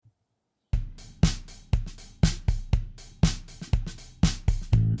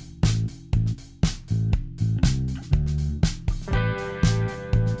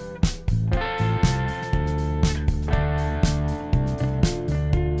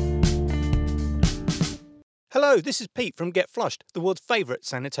Hello, this is Pete from Get Flushed, the world's favourite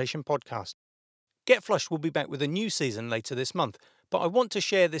sanitation podcast. Get Flushed will be back with a new season later this month, but I want to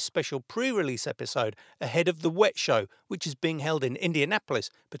share this special pre-release episode ahead of the WWETT Show, which is being held in Indianapolis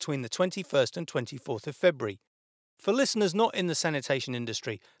between the 21st and 24th of February. For listeners not in the sanitation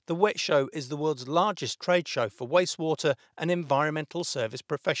industry, the WWETT Show is the world's largest trade show for wastewater and environmental service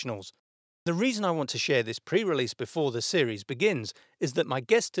professionals. The reason I want to share this pre-release before the series begins is that my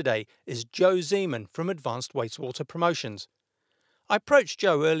guest today is Joe Zeman from Advanced Wastewater Promotions. I approached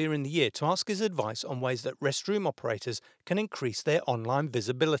Joe earlier in the year to ask his advice on ways that restroom operators can increase their online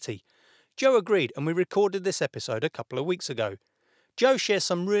visibility. Joe agreed, and we recorded this episode a couple of weeks ago. Joe shares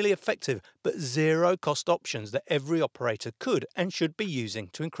some really effective but zero-cost options that every operator could and should be using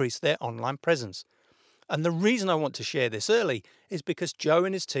to increase their online presence. And the reason I want to share this early is because Joe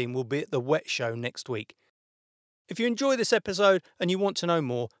and his team will be at the WWETT Show next week. If you enjoy this episode and you want to know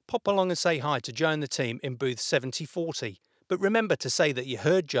more, pop along and say hi to Joe and the team in booth 7040. But remember to say that you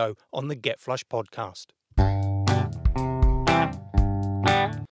heard Joe on the Get Flush podcast.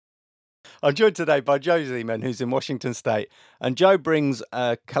 I'm joined today by Joe Zeman, who's in Washington State. And Joe brings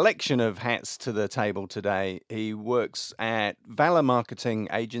a collection of hats to the table today. He works at Valor Marketing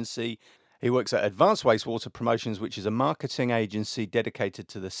Agency. He works at Advanced Wastewater Promotions, which is a marketing agency dedicated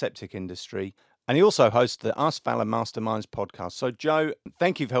to the septic industry. And he also hosts the Ask Valor Masterminds podcast. So, Joe,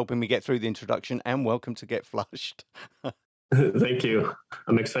 thank you for helping me get through the introduction and welcome to Get Flushed. Thank you.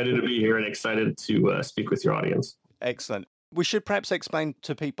 I'm excited to be here and excited to speak with your audience. Excellent. We should perhaps explain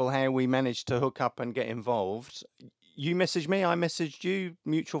to people how we managed to hook up and get involved. You messaged me, I messaged you,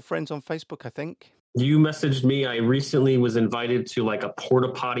 mutual friends on Facebook, I think. You messaged me. I recently was invited to like a porta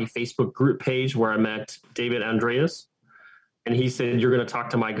potty Facebook group page where I met David Andreas. And he said, you're going to talk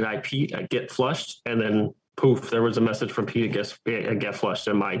to my guy, Pete, at Get Flushed. And then poof, there was a message from Pete at Get Flushed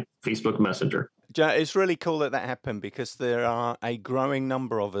in my Facebook Messenger. It's really cool that happened because there are a growing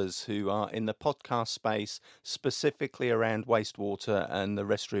number of us who are in the podcast space, specifically around wastewater and the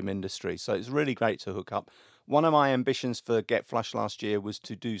restroom industry. So it's really great to hook up. One of my ambitions for Get Flush last year was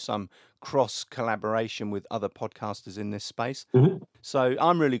to do some cross collaboration with other podcasters in this space. Mm-hmm. So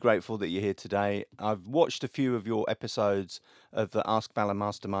I'm really grateful that you're here today. I've watched a few of your episodes of the Ask Valor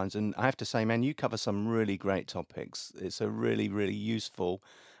Masterminds, and I have to say, man, you cover some really great topics. It's a really, really useful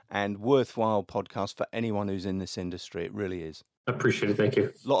and worthwhile podcast for anyone who's in this industry. It really is. I appreciate it. Thank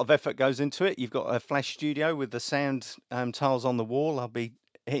you. A lot of effort goes into it. You've got a flash studio with the sound tiles on the wall. I'll be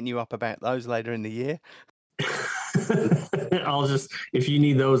hitting you up about those later in the year. If you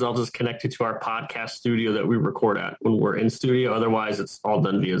need those, I'll just connect you to our podcast studio that we record at when we're in studio. Otherwise, it's all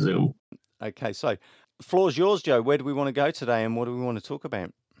done via Zoom. Okay, so floor's yours, Joe. Where do we want to go today and what do we want to talk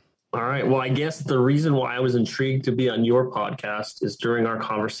about? All right. Well, I guess the reason why I was intrigued to be on your podcast is during our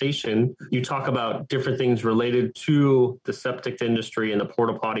conversation, you talk about different things related to the septic industry and the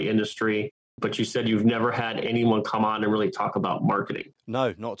porta potty industry, but you said you've never had anyone come on and really talk about marketing.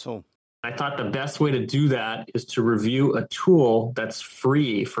 No, not at all. I thought the best way to do that is to review a tool that's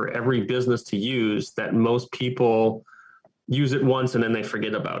free for every business to use that most people use it once and then they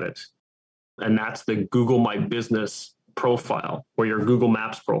forget about it. And that's the Google My Business profile or your Google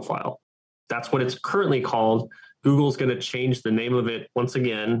Maps profile. That's what it's currently called. Google's going to change the name of it once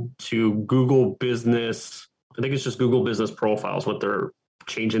again to Google Business. I think it's just Google Business Profiles, what they're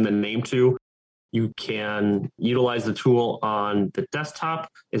changing the name to. You can utilize the tool on the desktop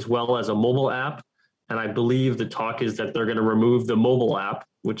as well as a mobile app. And I believe the talk is that they're going to remove the mobile app,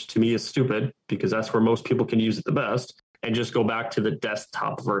 which to me is stupid because that's where most people can use it the best, and just go back to the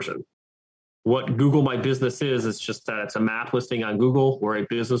desktop version. What Google My Business is just that it's a map listing on Google where a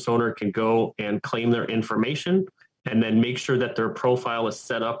business owner can go and claim their information and then make sure that their profile is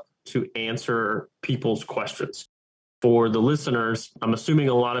set up to answer people's questions. For the listeners, I'm assuming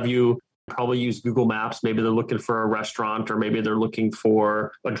a lot of you probably use Google Maps. Maybe they're looking for a restaurant, or maybe they're looking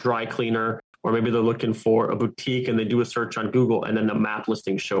for a dry cleaner, or maybe they're looking for a boutique and they do a search on Google and then the map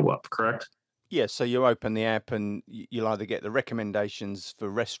listings show up, correct? Yeah, so you open the app and you'll either get the recommendations for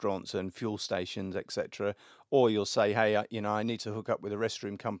restaurants and fuel stations, etc., or you'll say, hey, I need to hook up with a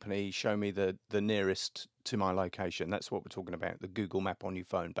restroom company, show me the nearest to my location. That's what we're talking about, the Google map on your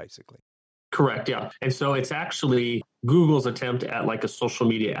phone, basically. Correct, yeah. And so it's actually Google's attempt at like a social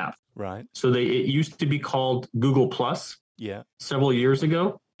media app. Right. So it used to be called Google Plus several years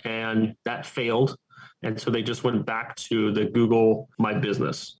ago, and that failed. And so they just went back to the Google My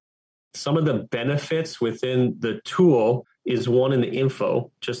Business. Some of the benefits within the tool is one in the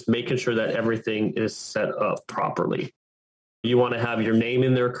info, just making sure that everything is set up properly. You want to have your name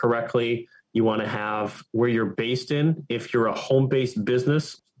in there correctly. You want to have where you're based in. If you're a home-based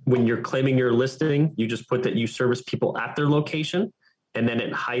business, When you're claiming your listing, you just put that you service people at their location, and then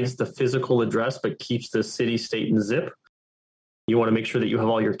it hides the physical address but keeps the city, state, and zip. You want to make sure that you have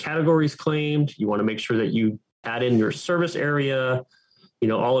all your categories claimed. You want to make sure that you add in your service area,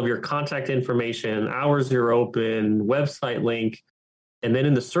 all of your contact information, hours you're open, website link. And then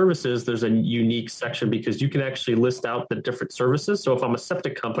in the services, there's a unique section because you can actually list out the different services. So if I'm a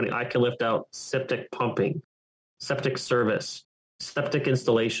septic company, I can list out septic pumping, septic service, septic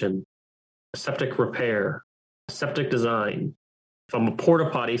installation, septic repair, septic design. If I'm a porta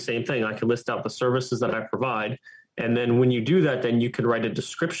potty, same thing. I can list out the services that I provide. And then when you do that, then you can write a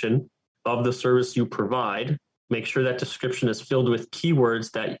description of the service you provide. Make sure that description is filled with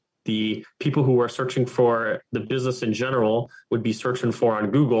keywords that the people who are searching for the business in general would be searching for on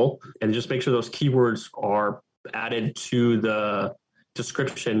Google, and just make sure those keywords are added to the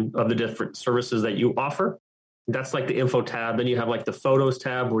description of the different services that you offer. That's like the info tab. Then you have like the photos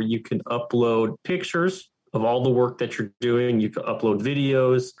tab where you can upload pictures of all the work that you're doing. You can upload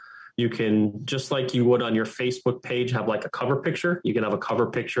videos. You can, just like you would on your Facebook page, have like a cover picture. You can have a cover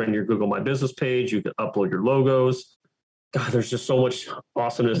picture in your Google My Business page. You can upload your logos. God, there's just so much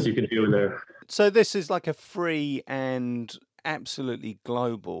awesomeness you can do in there. So this is like a free and absolutely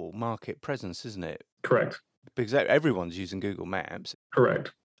global market presence, isn't it? Correct. Because everyone's using Google Maps.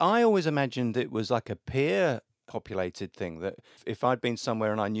 Correct. I always imagined it was like a peer populated thing, that if I'd been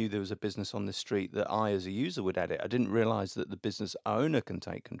somewhere and I knew there was a business on the street, that I as a user would add it. I didn't realize that the business owner can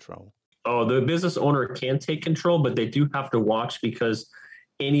take control. Oh, the business owner can take control, but they do have to watch, because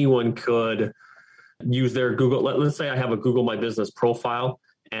anyone could use their Google. Let's say I have a Google My Business profile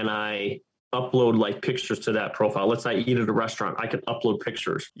and I upload like pictures to that profile. Let's say I eat at a restaurant. I can upload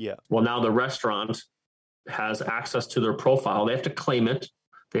pictures. Yeah. Well, now the restaurant has access to their profile. They have to claim it.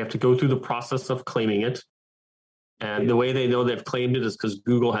 They have to go through the process of claiming it. And the way they know they've claimed it is because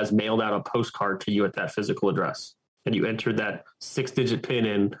Google has mailed out a postcard to you at that physical address. And you entered that 6-digit PIN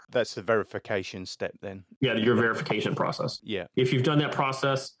in. That's the verification step then. Yeah, your verification process. Yeah. If you've done that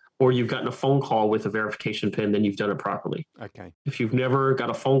process, or you've gotten a phone call with a verification PIN, then you've done it properly. Okay. If you've never got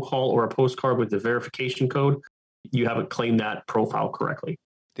a phone call or a postcard with the verification code, you haven't claimed that profile correctly.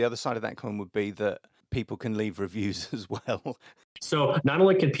 The other side of that coin would be that people can leave reviews as well. So not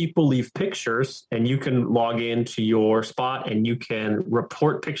only can people leave pictures, and you can log into your spot and you can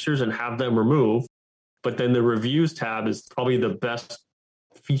report pictures and have them removed, but then the reviews tab is probably the best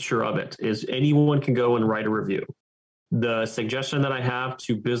feature of it, is anyone can go and write a review. The suggestion that I have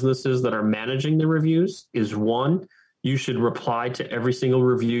to businesses that are managing the reviews is, one, you should reply to every single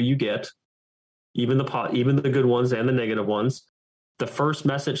review you get, even the good ones and the negative ones. The first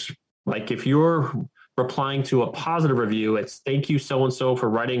message, like if you're replying to a positive review, it's thank you so-and-so for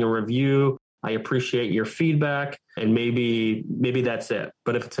writing a review. I appreciate your feedback. And maybe that's it.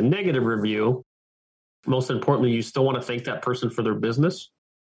 But if it's a negative review, most importantly, you still want to thank that person for their business.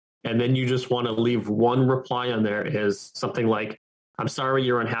 And then you just want to leave one reply on there, is something like, I'm sorry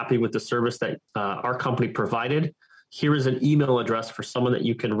you're unhappy with the service that our company provided. Here is an email address for someone that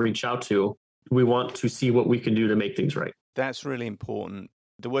you can reach out to. We want to see what we can do to make things right. That's really important.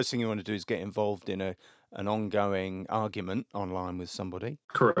 The worst thing you want to do is get involved in an ongoing argument online with somebody.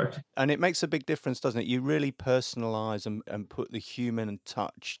 Correct. And it makes a big difference, doesn't it? You really personalize and put the human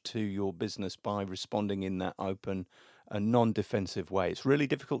touch to your business by responding in that open and non-defensive way. It's really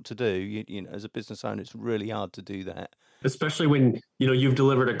difficult to do. You know, as a business owner, it's really hard to do that. Especially when, you've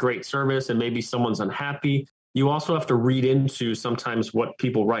delivered a great service and maybe someone's unhappy. You also have to read into sometimes what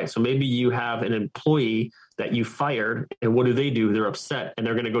people write. So maybe you have an employee that you fired, and what do? They're upset, and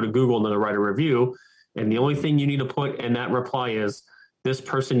they're going to go to Google and they'll write a review. And the only thing you need to put in that reply is, this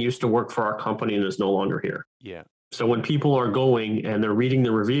person used to work for our company and is no longer here. Yeah. So when people are going and they're reading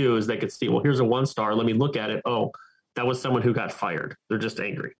the reviews, they could see, well, here's a 1-star. Let me look at it. Oh, that was someone who got fired. They're just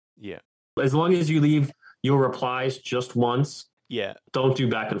angry. Yeah. As long as you leave your replies just once. Yeah. Don't do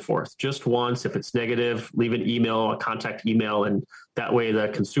back and forth. Just once. If it's negative, leave an email, a contact email, and that way the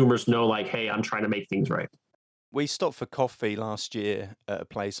consumers know, like, hey, I'm trying to make things right. We stopped for coffee last year at a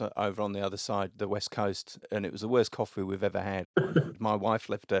place over on the other side, the West Coast, and it was the worst coffee we've ever had. My wife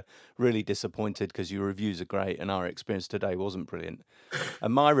left her really disappointed because your reviews are great and our experience today wasn't brilliant.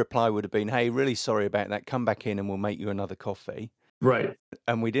 And my reply would have been, hey, really sorry about that. Come back in and we'll make you another coffee. Right.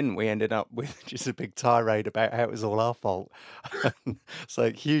 And we didn't. We ended up with just a big tirade about how it was all our fault.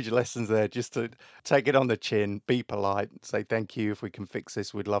 So huge lessons there, just to take it on the chin, be polite, say thank you. If we can fix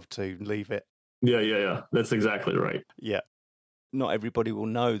this, we'd love to. Leave it. Yeah. That's exactly right. Yeah. Not everybody will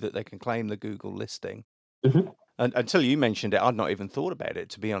know that they can claim the Google listing. Mm-hmm. And until you mentioned it, I'd not even thought about it,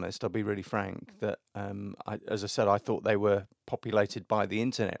 to be honest. I'll be really frank that, as I said, I thought they were populated by the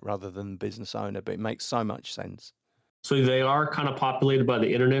internet rather than the business owner, but it makes so much sense. So they are kind of populated by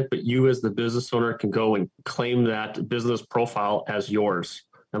the internet, but you as the business owner can go and claim that business profile as yours.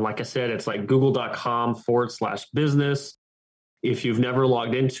 And like I said, it's like google.com/business. If you've never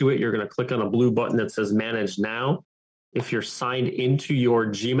logged into it, you're going to click on a blue button that says Manage Now. If you're signed into your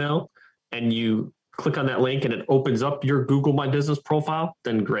Gmail and you click on that link and it opens up your Google My Business profile,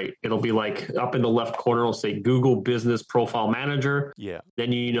 then great. It'll be like up in the left corner, it'll say Google Business Profile Manager. Yeah.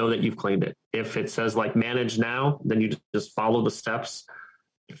 Then you know that you've claimed it. If it says like Manage Now, then you just follow the steps,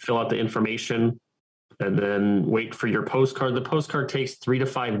 fill out the information, and then wait for your postcard. The postcard takes 3 to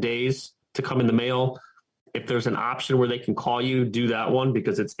 5 days to come in the mail. If there's an option where they can call you, do that one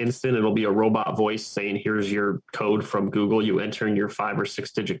because it's instant. It'll be a robot voice saying, here's your code from Google. You enter in your 5 or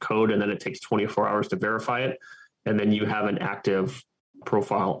 6 digit code, and then it takes 24 hours to verify it. And then you have an active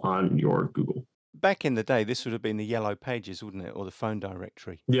profile on your Google. Back in the day, this would have been the yellow pages, wouldn't it? Or the phone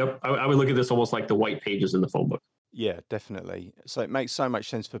directory. Yep. I would look at this almost like the white pages in the phone book. Yeah, definitely. So it makes so much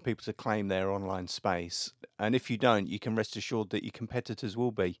sense for people to claim their online space. And if you don't, you can rest assured that your competitors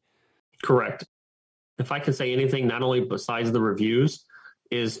will be. Correct. If I can say anything, not only besides the reviews,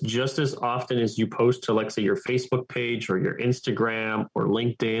 is just as often as you post to, like, say, your Facebook page or your Instagram or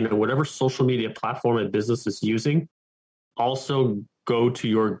LinkedIn or whatever social media platform a business is using, also go to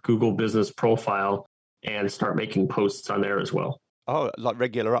your Google business profile and start making posts on there as well. Oh, like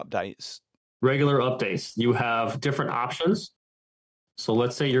regular updates? Regular updates. You have different options. So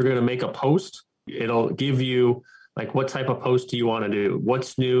let's say you're going to make a post. It'll give you, like, what type of post do you want to do?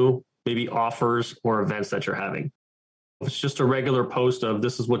 What's new? Maybe offers or events that you're having. If it's just a regular post of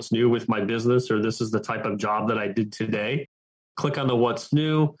this is what's new with my business or this is the type of job that I did today, click on the what's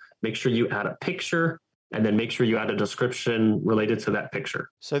new, make sure you add a picture, and then make sure you add a description related to that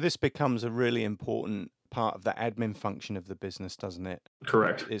picture. So this becomes a really important part of the admin function of the business, doesn't it?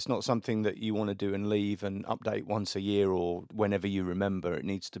 Correct. It's not something that you want to do and leave and update once a year or whenever you remember. It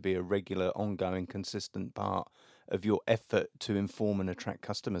needs to be a regular, ongoing, consistent part of your effort to inform and attract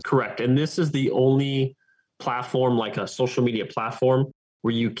customers. Correct. And this is the only platform, like a social media platform,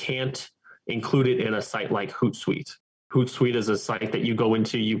 where you can't include it in a site like Hootsuite. Hootsuite is a site that you go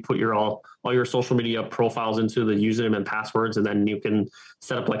into, you put your all your social media profiles into the username and passwords, and then you can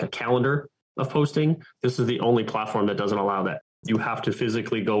set up like a calendar of posting. This is the only platform that doesn't allow that. You have to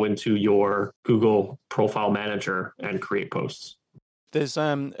physically go into your Google profile manager and create posts. There's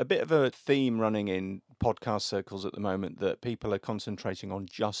a bit of a theme running in podcast circles at the moment that people are concentrating on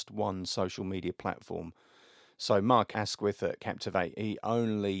just one social media platform. So Mark Asquith at Captivate, he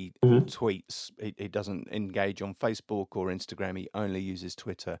only tweets. He doesn't engage on Facebook or Instagram. He only uses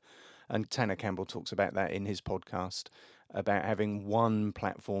Twitter. And Tanner Campbell talks about that in his podcast, about having one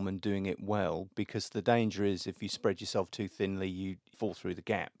platform and doing it well, because the danger is if you spread yourself too thinly, you fall through the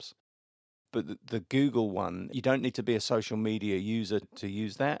gaps. But the Google one, you don't need to be a social media user to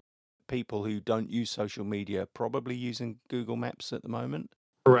use that. People who don't use social media are probably using Google Maps at the moment.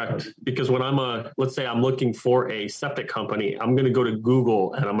 Correct. Because when let's say I'm looking for a septic company, I'm going to go to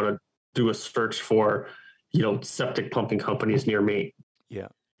Google and I'm going to do a search for, septic pumping companies near me. Yeah.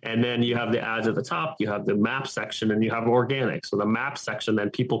 And then you have the ads at the top, you have the map section, and you have organic. So the map section, then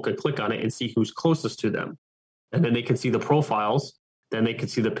people could click on it and see who's closest to them. And then they can see the profiles. Then they can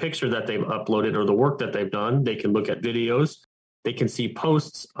see the picture that they've uploaded or the work that they've done. They can look at videos. They can see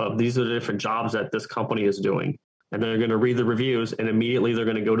posts of these are the different jobs that this company is doing. And they're going to read the reviews, and immediately they're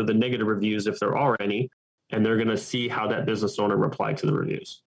going to go to the negative reviews if there are any, and they're going to see how that business owner replied to the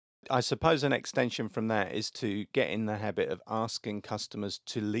reviews. I suppose an extension from that is to get in the habit of asking customers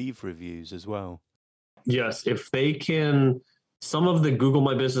to leave reviews as well. Yes, if they can, some of the Google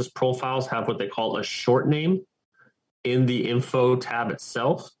My Business profiles have what they call a short name in the info tab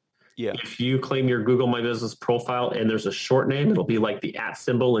itself. Yeah. If you claim your Google My Business profile and there's a short name, it'll be like the @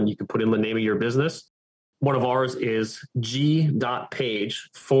 symbol, and you can put in the name of your business. One of ours is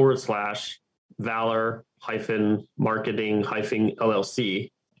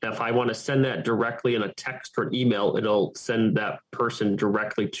g.page/Valor-marketing-LLC. If I want to send that directly in a text or email, it'll send that person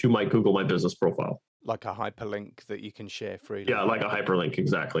directly to my Google My Business profile. Like a hyperlink that you can share freely. Yeah, like a hyperlink,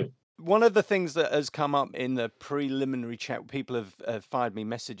 exactly. One of the things that has come up in the preliminary chat, people have fired me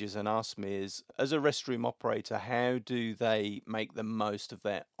messages and asked me is, as a restroom operator, how do they make the most of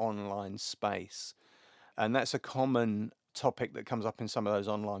their online space? And that's a common topic that comes up in some of those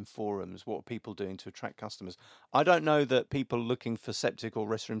online forums. What are people doing to attract customers? I don't know that people looking for septic or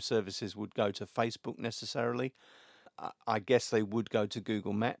restroom services would go to Facebook necessarily. I guess they would go to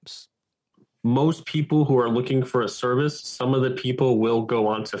Google Maps. Most people who are looking for a service, some of the people will go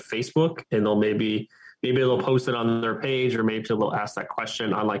onto Facebook and they'll maybe they'll post it on their page, or maybe they'll ask that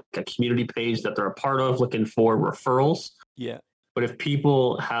question on like a community page that they're a part of looking for referrals. Yeah. But if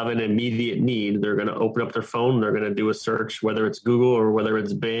people have an immediate need, they're going to open up their phone, they're going to do a search, whether it's Google or whether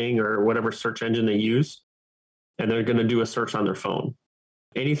it's Bing or whatever search engine they use, and they're going to do a search on their phone.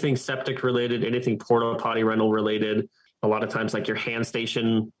 Anything septic related, anything porta potty rental related, a lot of times like your hand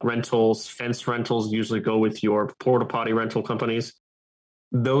station rentals, fence rentals usually go with your porta potty rental companies.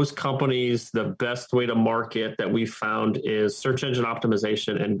 Those companies, the best way to market that we've found is search engine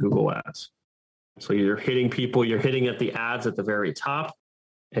optimization and Google Ads. So you're hitting at the ads at the very top,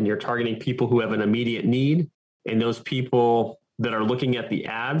 and you're targeting people who have an immediate need. And those people that are looking at the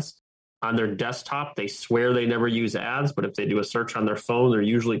ads on their desktop, they swear they never use ads, but if they do a search on their phone, they're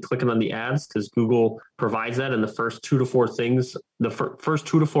usually clicking on the ads because Google provides that. And the first 2 to 4 things, the first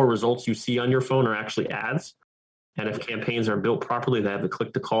 2 to 4 results you see on your phone are actually ads. And if campaigns are built properly, they have the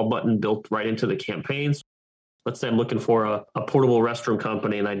click to call button built right into the campaigns. Let's say I'm looking for a portable restroom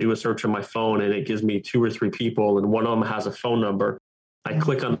company and I do a search on my phone and it gives me 2 or 3 people and one of them has a phone number. I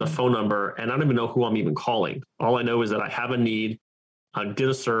click on the phone number and I don't even know who I'm even calling. All I know is that I have a need. I did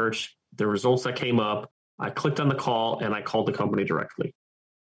a search, the results that came up, I clicked on the call and I called the company directly.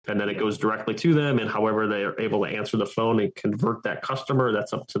 And then it goes directly to them, and however they are able to answer the phone and convert that customer,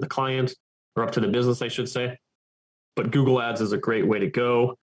 that's up to the client, or up to the business, I should say. But Google Ads is a great way to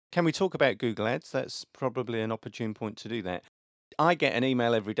go. Can we talk about Google Ads? That's probably an opportune point to do that. I get an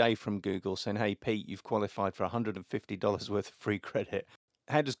email every day from Google saying, hey, Pete, you've qualified for $150 worth of free credit.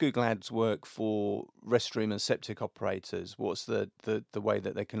 How does Google Ads work for restroom and septic operators? What's the way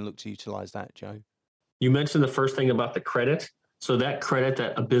that they can look to utilize that, Joe? You mentioned the first thing about the credit. So that credit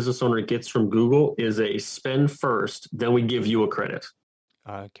that a business owner gets from Google is a spend first, then we give you a credit.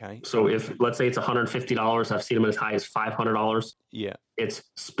 Okay. So if, let's say it's $150, I've seen them as high as $500. Yeah. It's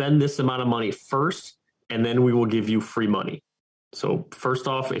spend this amount of money first, and then we will give you free money. So first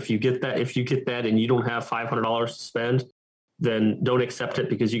off, if you get that and you don't have $500 to spend, then don't accept it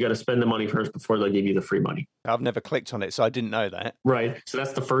because you got to spend the money first before they'll give you the free money. I've never clicked on it, so I didn't know that. Right. So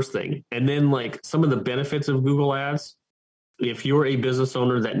that's the first thing. And then like some of the benefits of Google Ads, if you're a business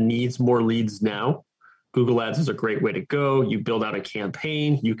owner that needs more leads now, Google Ads is a great way to go. You build out a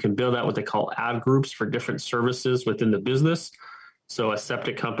campaign. You can build out what they call ad groups for different services within the business. So a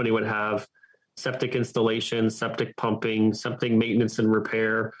septic company would have septic installation, septic pumping, septic maintenance and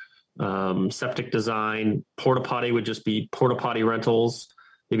repair, septic design. Porta potty would just be porta potty rentals,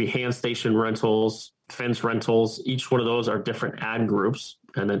 maybe hand station rentals, fence rentals. Each one of those are different ad groups.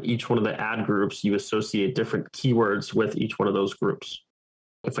 And then each one of the ad groups, you associate different keywords with each one of those groups.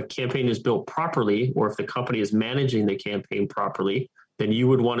 If a campaign is built properly, or if the company is managing the campaign properly, then you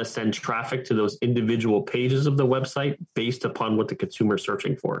would want to send traffic to those individual pages of the website based upon what the consumer is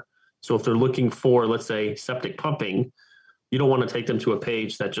searching for. So if they're looking for, let's say, septic pumping, you don't want to take them to a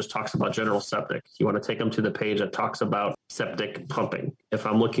page that just talks about general septic. You want to take them to the page that talks about septic pumping. If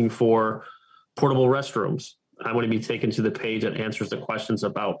I'm looking for portable restrooms, I want to be taken to the page that answers the questions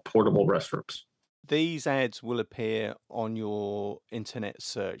about portable restrooms. These ads will appear on your internet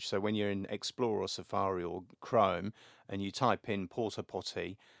search. So when you're in Explorer or Safari or Chrome and you type in porta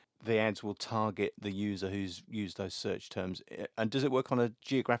potty, the ads will target the user who's used those search terms. And does it work on a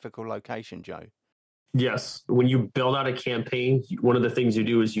geographical location, Joe? Yes. When you build out a campaign, one of the things you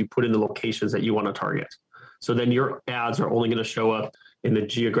do is you put in the locations that you want to target. So then your ads are only going to show up in the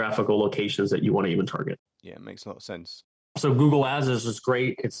geographical locations that you want to even target. Yeah, it makes a lot of sense. So Google Ads is just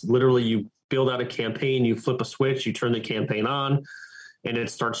great. It's literally you build out a campaign, you flip a switch, you turn the campaign on, and it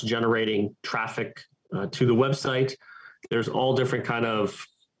starts generating traffic to the website. There's all different kind of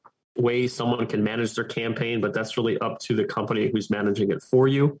ways someone can manage their campaign, but that's really up to the company who's managing it for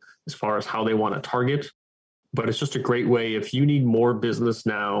you as far as how they want to target. But it's just a great way. If you need more business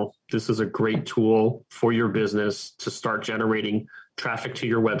now, this is a great tool for your business to start generating traffic to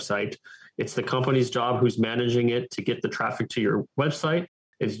your website. It's the company's job who's managing it to get the traffic to your website.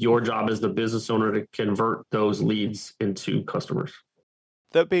 It's your job as the business owner to convert those leads into customers.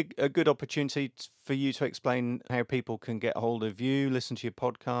 That'd be a good opportunity for you to explain how people can get hold of you, listen to your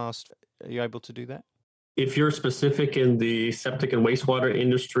podcast. Are you able to do that? If you're specific in the septic and wastewater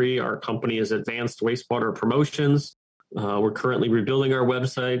industry, our company is Advanced Wastewater Promotions. We're currently rebuilding our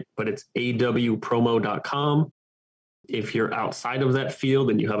website, but it's awpromo.com. If you're outside of that field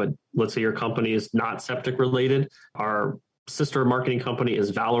and you have let's say your company is not septic related, our sister marketing company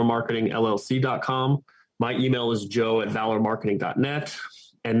is valormarketingllc.com. My email is joe@valormarketing.net.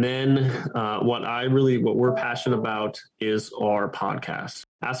 And then what we're passionate about is our podcast.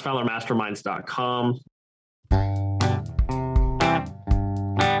 AskFowlerMasterminds.com.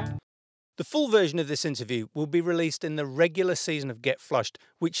 The full version of this interview will be released in the regular season of Get Flushed,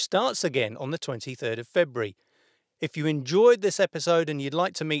 which starts again on the 23rd of February. If you enjoyed this episode and you'd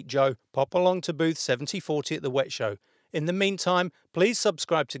like to meet Joe, pop along to booth 7040 at the WWETT Show. In the meantime, please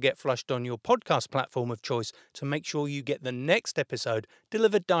subscribe to Get Flushed on your podcast platform of choice to make sure you get the next episode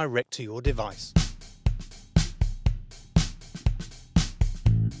delivered direct to your device.